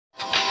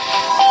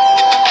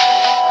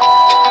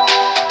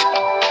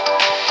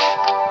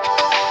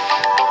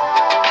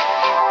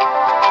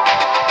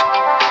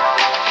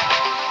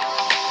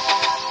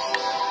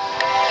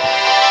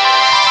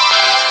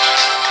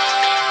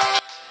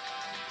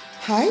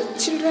Hi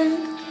children,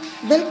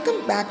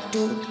 welcome back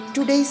to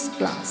today's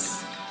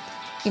class.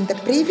 In the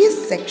previous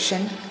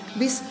section,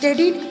 we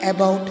studied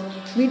about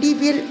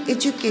medieval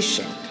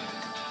education.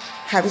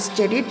 Have you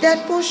studied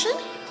that portion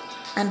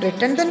and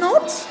written the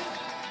notes?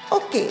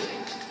 Okay,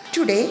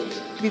 today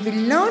we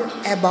will learn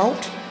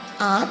about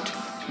art,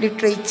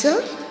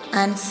 literature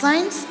and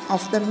science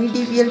of the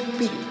medieval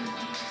period.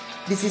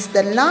 This is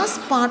the last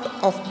part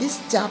of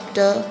this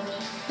chapter.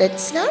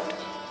 Let's start.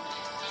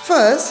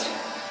 First,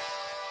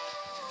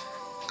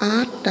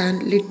 art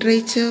and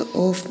literature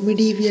of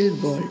medieval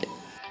world.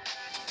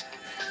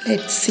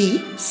 Let's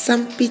see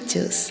some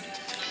pictures.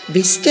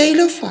 Which style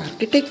of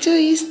architecture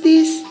is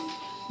this?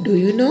 Do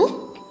you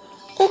know?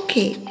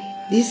 Okay,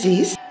 this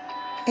is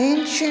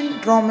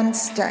ancient Roman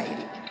style.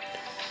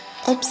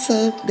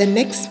 Observe the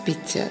next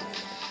picture.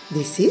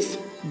 This is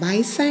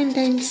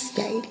Byzantine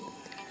style.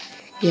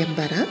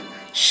 Emperor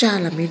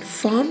Charlemagne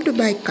formed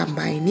by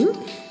combining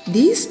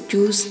these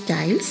two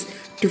styles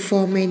to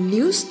form a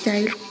new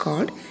style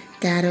called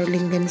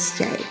Carolingian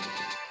style.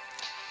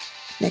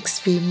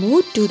 Next we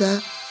move to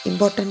the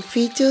important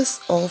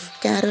features of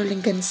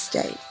Carolingian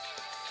style.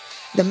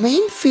 The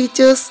main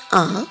features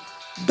are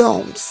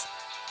domes,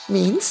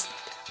 means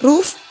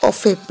roof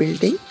of a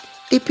building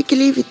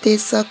typically with a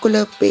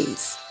circular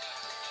base.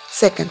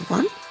 Second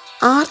one,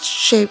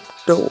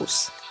 arch-shaped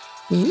doors,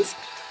 means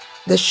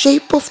the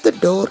shape of the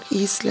door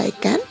is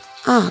like an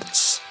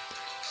arch.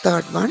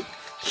 Third one,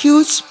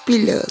 huge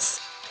pillars,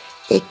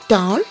 a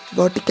tall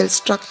vertical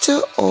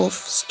structure of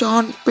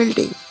stone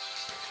building.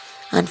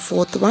 And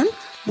fourth one,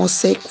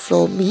 mosaic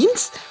floor,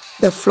 means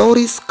the floor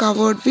is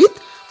covered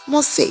with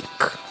mosaic.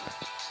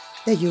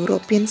 The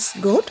Europeans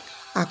got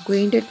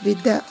acquainted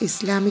with the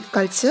Islamic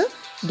culture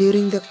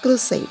during the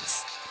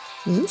Crusades,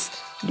 means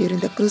during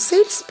the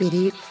Crusades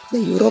period the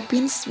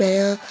Europeans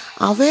were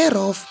aware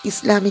of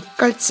Islamic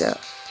culture.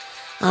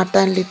 Art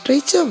and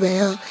literature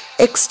were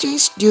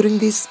exchanged during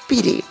this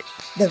period.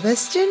 The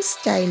Western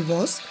style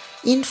was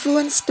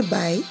influenced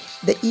by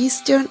the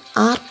Eastern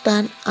art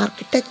and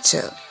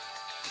architecture.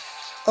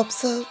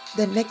 Observe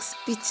the next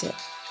picture.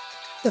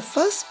 The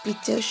first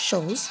picture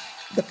shows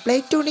the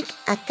Platonic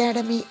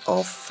Academy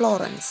of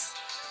Florence,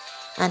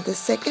 and the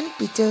second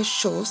picture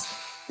shows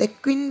the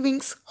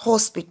Queen's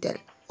Hospital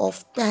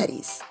of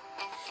Paris.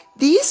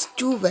 These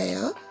two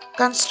were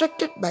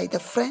constructed by the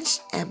French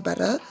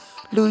Emperor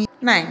Louis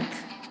IX.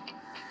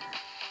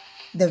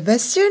 The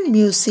Western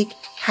music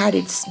had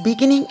its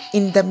beginning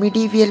in the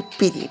medieval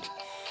period.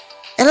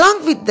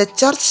 Along with the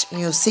church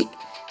music,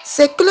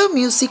 secular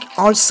music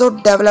also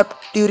developed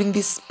during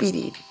this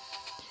period.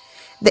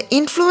 The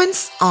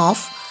influence of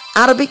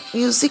Arabic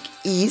music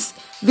is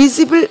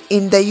visible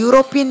in the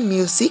European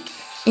music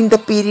in the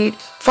period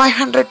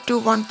 500 to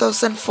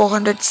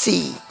 1400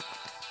 CE.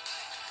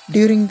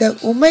 During the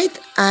Umayyad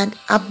and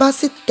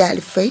Abbasid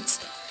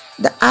Caliphates,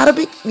 the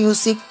Arabic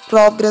music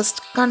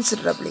progressed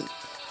considerably,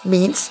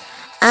 means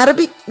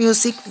Arabic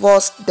music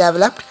was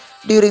developed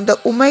during the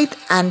Umayyad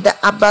and the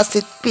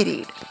Abbasid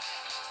period.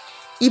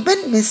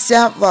 Ibn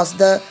Misra was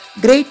the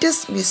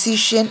greatest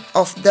musician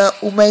of the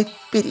Umayyad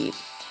period.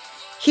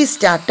 He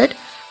started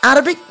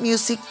Arabic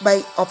music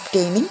by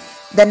obtaining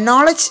the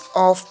knowledge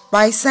of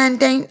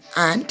Byzantine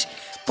and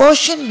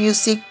Persian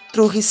music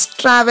through his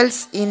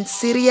travels in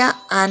Syria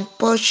and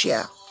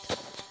Persia.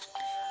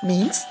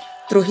 Means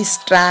through his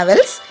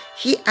travels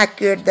he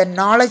acquired the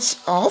knowledge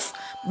of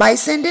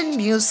Byzantine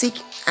music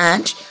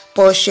and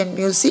Persian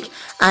music,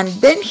 and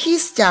then he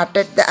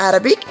started the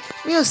Arabic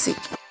music.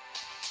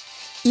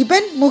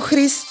 Ibn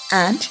Muhriz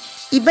and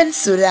Ibn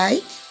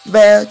Surai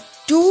were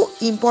two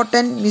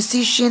important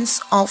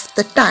musicians of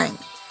the time.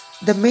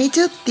 The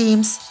major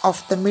themes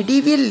of the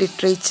medieval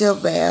literature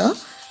were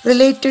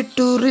related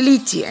to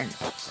religion.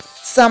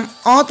 Some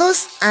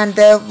authors and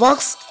their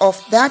works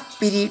of that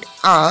period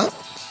are: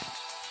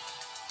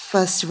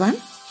 first one,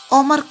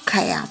 Omar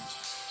Khayyam.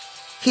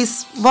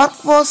 His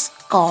work was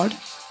called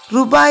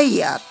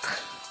Rubaiyat.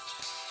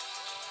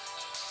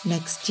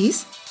 Next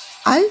is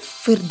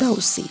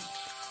Al-Firdausi.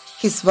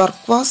 His work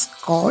was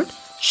called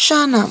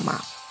Shahnama.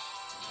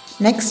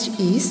 Next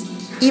is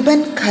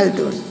Ibn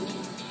Khaldun.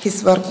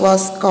 His work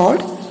was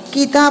called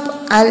Kitab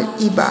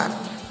al-Ibar.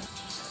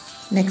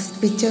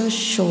 Next picture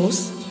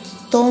shows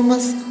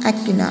Thomas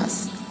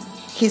Aquinas.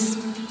 His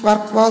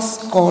work was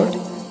called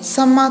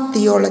Summa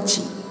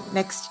Theology.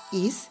 Next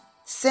is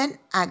St.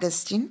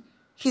 Augustine.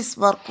 His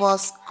work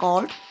was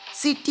called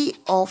City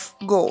of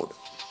God.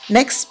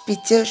 Next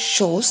picture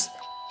shows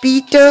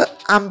Peter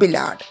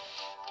Abelard.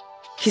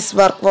 His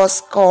work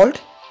was called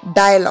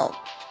Dialogue.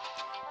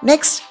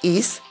 Next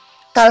is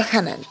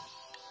Kalhanan.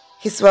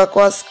 His work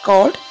was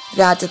called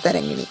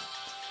Rajatarangini.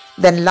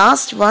 Then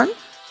last one,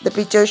 the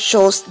picture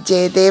shows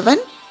Jayadevan.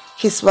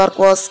 His work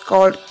was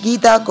called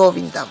Gita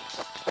Govindam.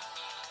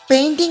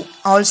 Painting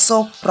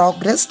also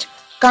progressed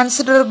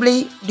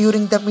considerably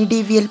during the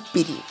medieval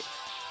period.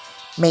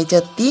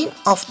 Major theme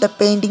of the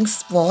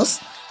paintings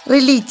was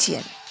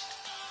religion.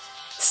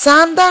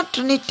 Santa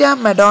Trinita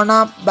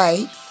Madonna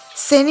by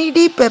Seni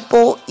di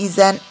Peppo is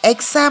an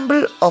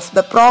example of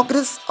the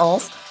progress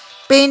of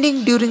painting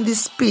during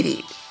this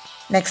period.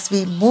 Next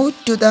we move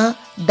to the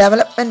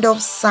development of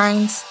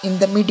science in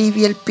the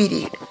medieval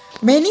period.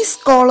 Many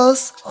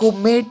scholars who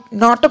made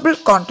notable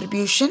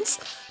contributions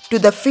to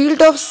the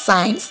field of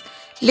science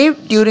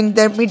lived during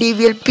the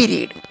medieval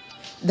period.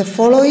 The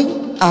following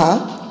are: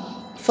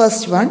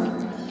 first one,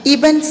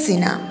 Ibn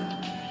Sina.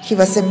 He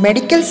was a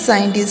medical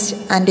scientist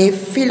and a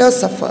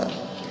philosopher.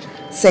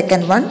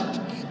 Second one,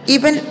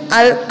 Ibn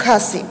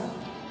al-Qasim.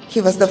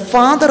 He was the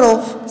father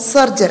of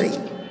surgery.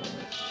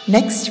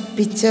 Next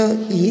picture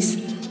is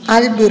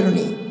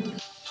Al-Biruni.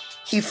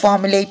 He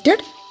formulated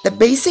the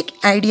basic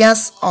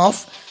ideas of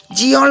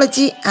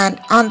geology and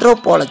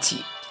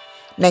anthropology.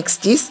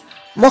 Next is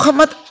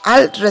Muhammad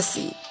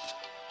al-Razi.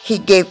 He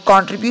gave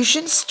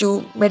contributions to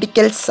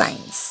medical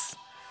science.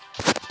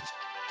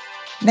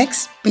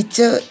 Next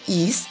picture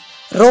is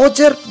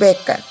Roger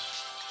Bacon.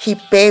 He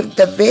paved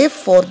the way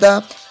for the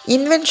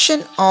invention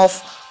of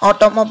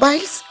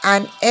automobiles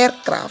and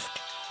aircraft.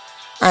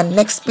 And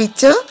next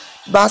picture,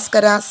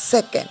 Bhaskara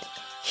II.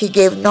 He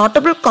gave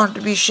notable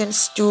contributions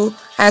to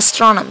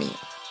astronomy.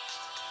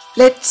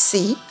 Let's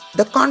see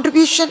the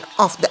contribution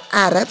of the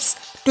Arabs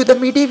to the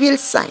medieval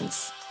science.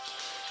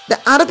 The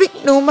Arabic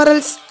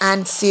numerals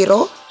and zero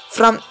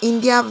from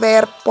India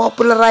were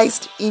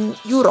popularized in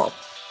Europe.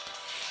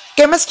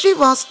 Chemistry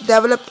was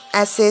developed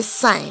as a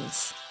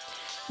science.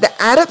 The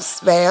Arabs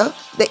were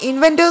the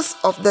inventors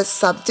of the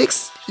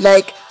subjects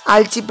like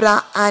algebra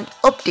and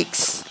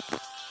optics.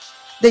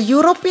 The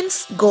Europeans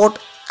got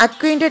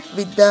acquainted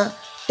with the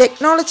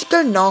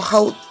technological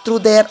know-how through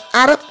their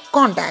Arab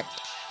contact.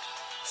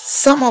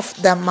 Some of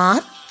them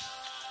are: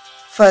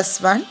 first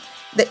one,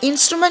 the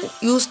instrument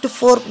used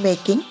for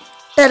making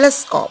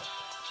telescope,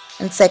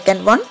 and second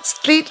one,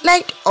 street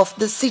light of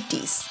the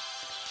cities.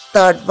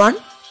 Third one,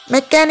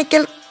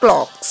 mechanical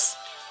clocks.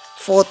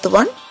 Fourth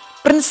one,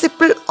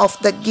 principle of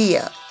the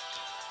gear.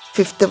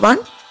 Fifth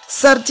one,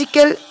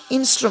 surgical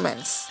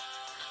instruments.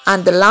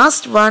 And the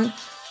last one,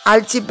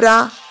 algebra,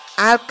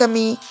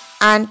 alchemy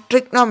and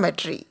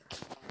trigonometry.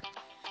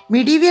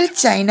 Medieval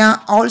China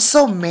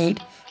also made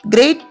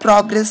great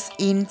progress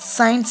in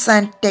science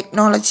and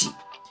technology.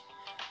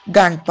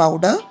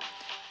 Gunpowder,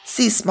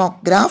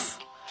 seismograph,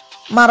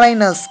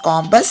 mariner's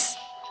compass,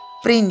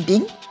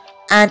 printing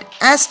and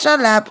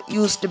astrolabe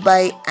used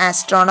by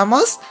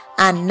astronomers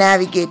and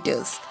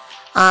navigators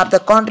are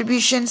the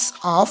contributions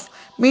of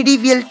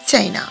medieval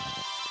China.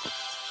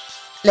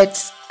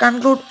 Let's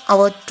conclude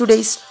our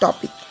today's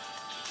topic.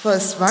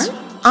 First one,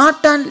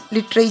 art and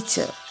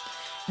literature.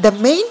 The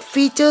main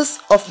features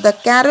of the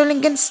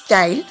Carolingian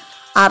style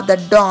are the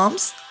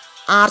domes,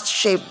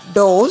 arch-shaped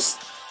doors,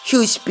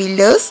 huge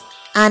pillars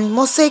and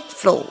mosaic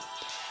floor.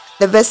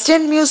 The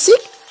Western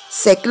music,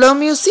 secular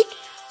music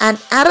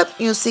and Arab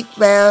music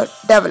were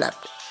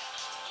developed.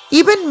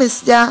 Ibn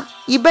Misda,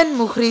 Ibn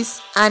Muhriz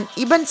and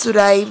Ibn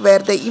Surai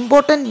were the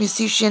important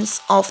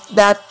musicians of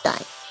that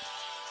time.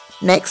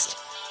 Next,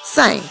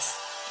 science.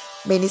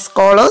 Many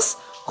scholars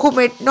who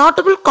made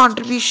notable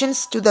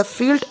contributions to the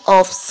field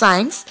of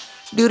science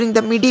during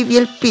the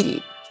medieval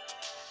period.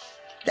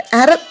 The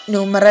Arab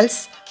numerals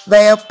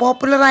were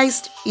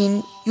popularized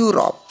in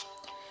Europe.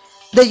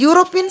 The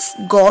Europeans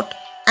got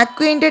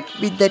acquainted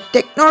with the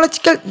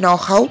technological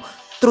know-how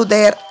through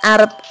their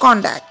Arab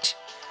contact,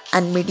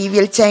 and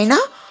medieval China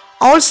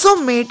also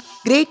made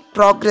great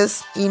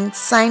progress in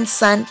science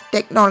and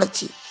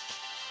technology.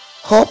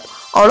 Hope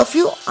all of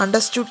you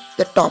understood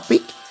the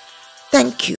topic. Thank you.